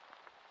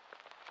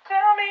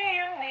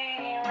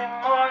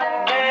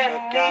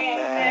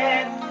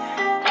hacer.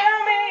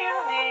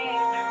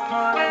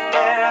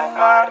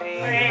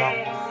 Arriba,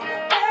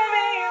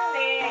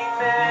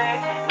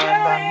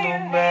 dame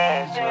un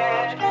beso.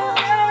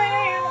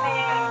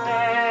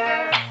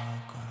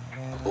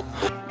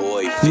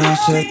 No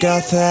sé qué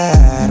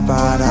hacer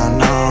para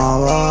no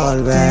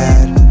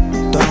volver.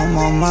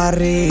 Tomo más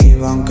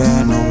arriba aunque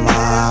no me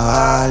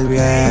haga el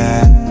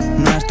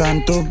bien. No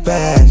están tus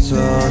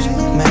besos,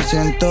 me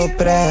siento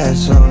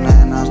preso.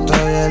 Nena,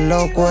 estoy en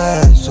los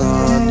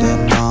huesos de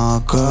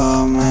no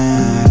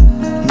comer.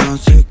 No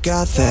sé qué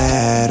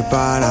hacer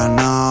para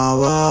no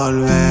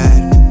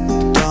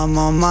volver.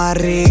 Tomo más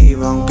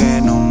arriba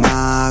aunque no me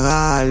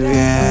haga el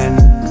bien.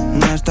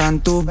 No están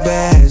tus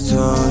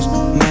besos,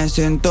 me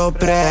siento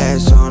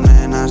preso.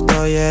 Nena,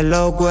 estoy en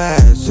los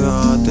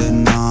huesos de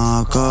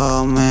no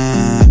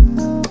comer.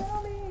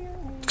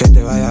 Que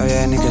te vaya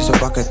bien y que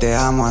sepas que te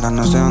amo. Ahora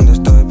no sé dónde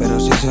estoy, pero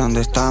sí sé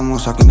dónde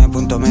estamos. Aquí no hay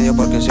punto medio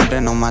porque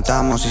siempre nos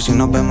matamos. Y si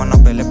nos vemos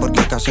no pelees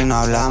porque casi no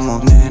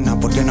hablamos. Nena,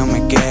 ¿por qué no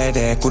me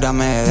quieres?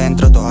 Cúrame de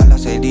dentro todas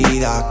las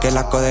heridas. Que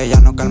la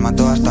codella no calma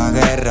toda esta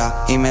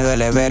guerra. Y me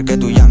duele ver que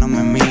tú ya no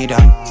me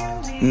miras.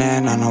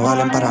 Nena, no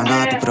valen para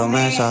nada tus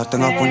promesas.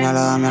 Tengo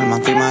apuñalada mi alma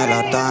encima de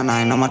la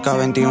tana. Y no marca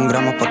 21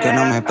 gramos porque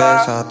no me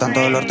pesa. Tanto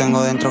dolor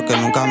tengo dentro que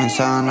nunca me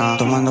sana.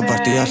 Tomando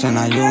pastillas en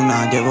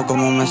ayuna. Llevo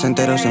como un mes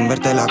entero sin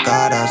verte la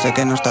cara. Sé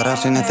que no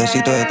estarás y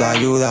necesito de tu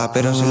ayuda.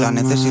 Pero si la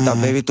necesitas,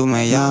 baby, tú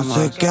me llamas. No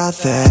sé qué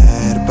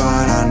hacer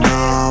para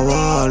no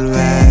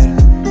volver.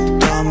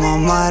 Tomo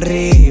más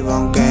arriba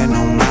aunque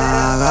no me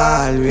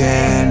haga el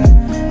bien.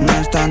 No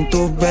están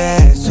tus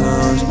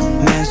besos,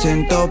 me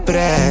siento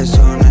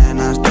preso.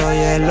 Nena, estoy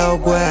en los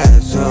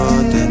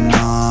huesos de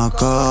no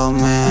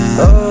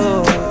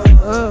comer.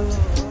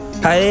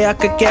 Hay días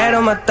que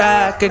quiero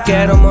matar, que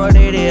quiero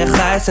morir y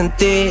dejar de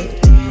sentir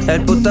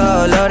el puto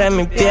dolor en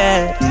mi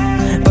piel.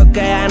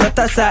 Porque ya no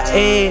estás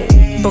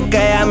ahí, porque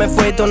ya me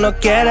fui y tú no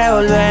quieres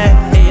volver.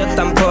 Y yo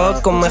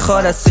tampoco,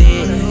 mejor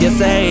así. Yo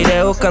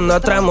seguiré buscando a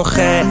otra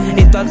mujer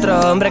y tu otro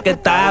hombre que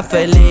está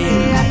feliz.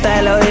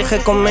 Te lo dije,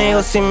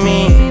 conmigo sin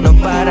mí no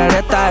pararé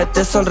hasta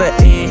verte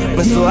sonreír.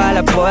 Me suba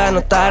la polla no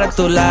estar a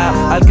tu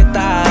lado. Al que te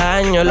haga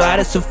daño lo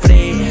haré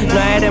sufrir. No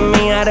eres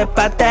mía, eres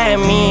parte de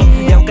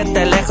mí. Y aunque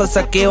esté lejos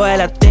aquí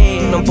huele a ti.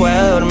 No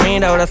puedo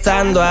dormir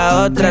abrazando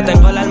a otra.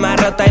 Tengo el alma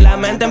rota y la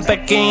mente en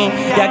Pekín.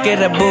 Y aquí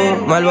Red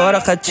Bull, Marlboro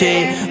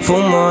hachís.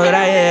 Fumo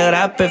dry de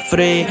grape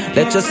free.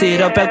 Le echo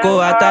sirope al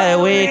cubata de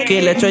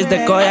whisky. Le echo is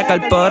de koyak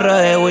al porro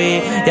de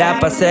wii. Ya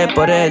pasé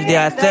por el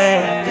día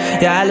C,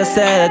 ya lo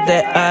sé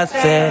desde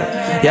hace.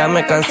 Ya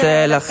me cansé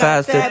de la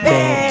hustle,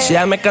 bitch.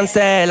 Ya me cansé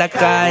de la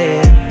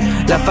calle.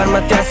 La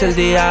farmacia es el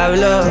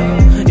diablo.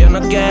 Yo no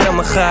quiero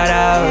más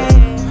jarabe.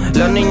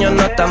 Los niños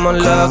no estamos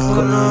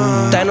locos.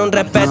 Ten un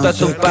respeto a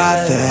tus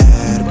padres. No sé qué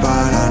hacer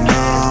para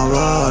no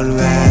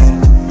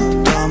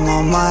volver.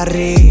 Tomo más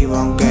arriba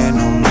aunque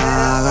no me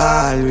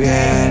haga el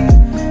bien.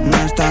 No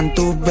están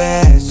tus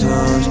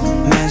besos,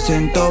 me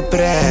siento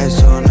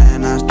preso.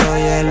 Nena,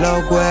 estoy en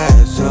los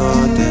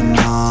huesos de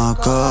no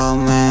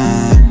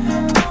comer.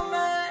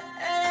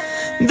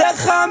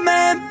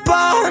 Déjame en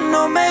paz,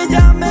 no me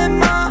llames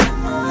más.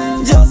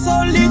 Yo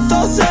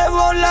solito sé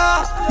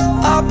volar.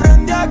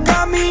 Aprendí a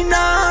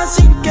caminar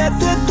sin que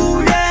tú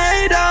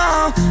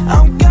estuvieras.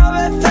 Aunque a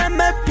veces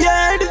me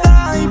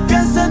pierda y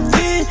piense en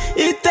ti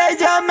y te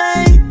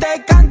llame y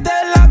te cante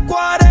las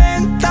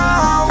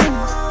 40.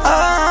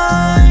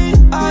 Ay,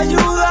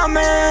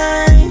 ayúdame,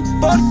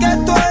 porque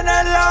tú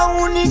eres la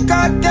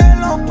única que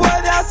lo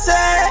puede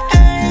hacer.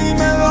 Ey,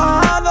 me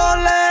va a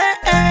doler,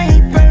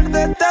 ey,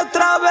 perderte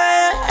otra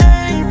vez,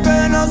 ey,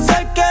 pero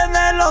sé que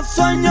de los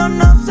sueños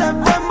no se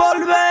pueden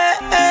volver.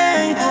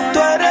 Ey, tú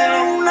eres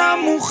una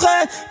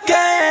mujer que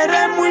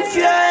eres muy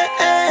fiel,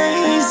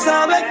 ey,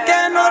 sabes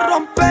que no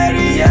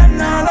rompería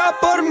nada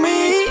por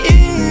mí.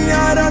 Y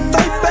ahora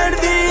estoy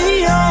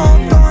perdido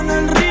con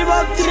el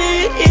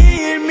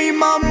Ribotril. Mi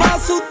mamá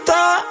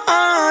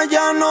asustada,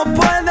 ya no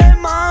puede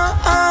más.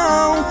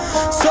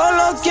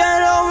 Solo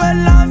quiero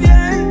verla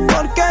bien,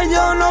 porque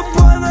yo no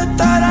puedo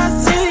estar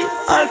así.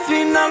 Al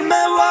final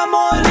me voy a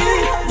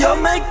morir, yo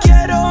me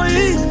quiero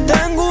ir.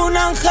 Tengo un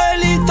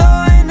angelito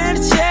en el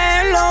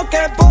cielo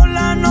que por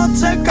la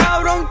noche,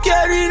 cabrón,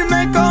 quiero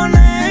irme con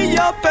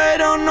ellos.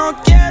 Pero no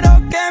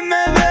quiero que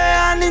me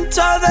vean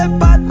hinchado de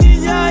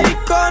pastillas y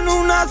con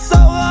una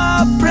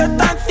soga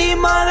aprieta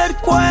encima del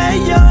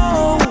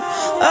cuello.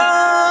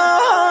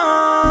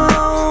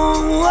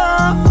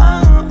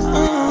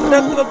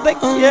 Dentro te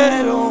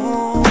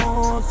quiero,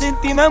 sin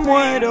ti me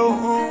muero.